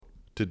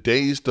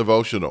Today's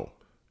devotional,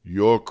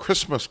 your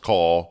Christmas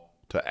call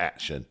to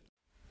action.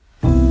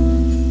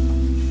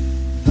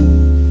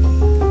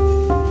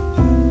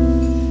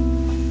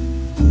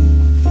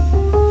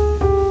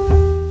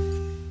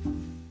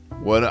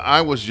 When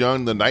I was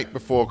young, the night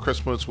before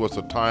Christmas was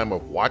a time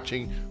of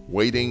watching,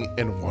 waiting,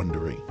 and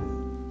wondering.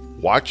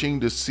 Watching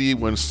to see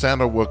when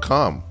Santa would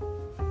come,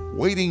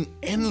 waiting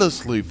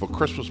endlessly for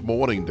Christmas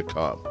morning to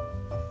come,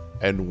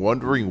 and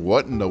wondering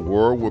what in the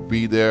world would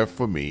be there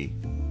for me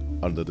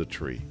under the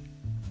tree.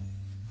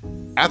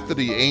 After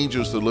the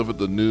angels delivered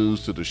the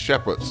news to the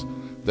shepherds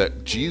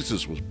that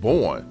Jesus was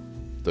born,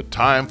 the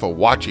time for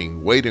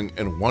watching, waiting,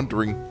 and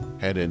wondering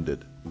had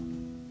ended.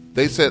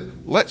 They said,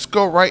 "Let's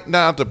go right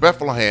now to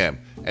Bethlehem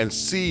and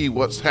see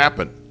what's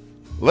happened.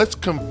 Let's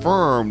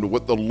confirm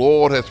what the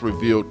Lord has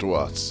revealed to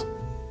us."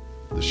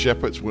 The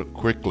shepherds went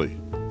quickly,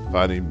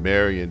 finding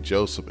Mary and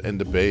Joseph and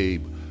the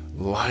babe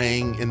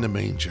lying in the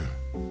manger.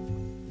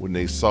 When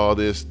they saw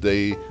this,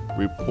 they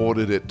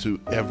reported it to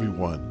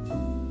everyone,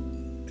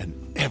 and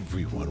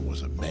everyone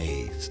was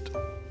amazed.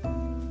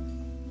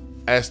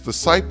 As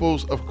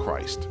disciples of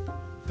Christ,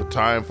 the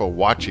time for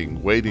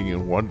watching, waiting,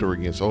 and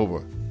wondering is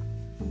over.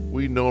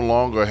 We no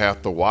longer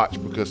have to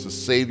watch because the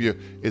Savior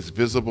is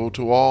visible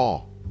to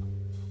all.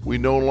 We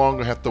no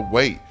longer have to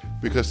wait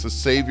because the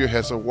Savior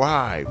has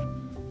arrived.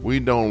 We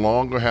no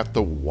longer have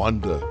to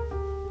wonder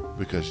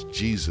because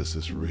Jesus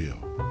is real.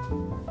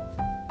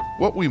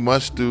 What we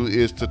must do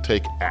is to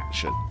take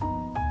action.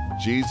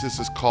 Jesus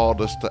has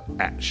called us to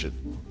action.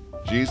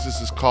 Jesus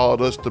has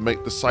called us to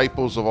make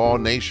disciples of all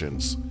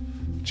nations.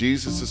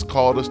 Jesus has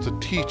called us to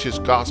teach his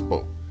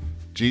gospel.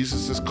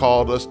 Jesus has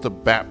called us to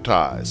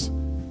baptize.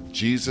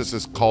 Jesus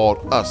has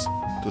called us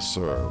to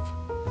serve.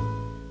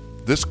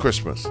 This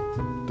Christmas,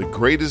 the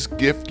greatest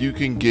gift you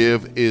can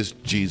give is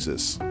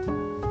Jesus.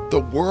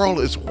 The world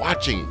is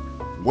watching,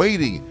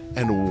 waiting,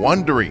 and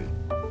wondering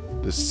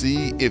to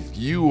see if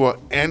you will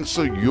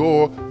answer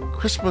your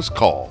Christmas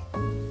call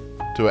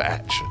to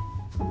action.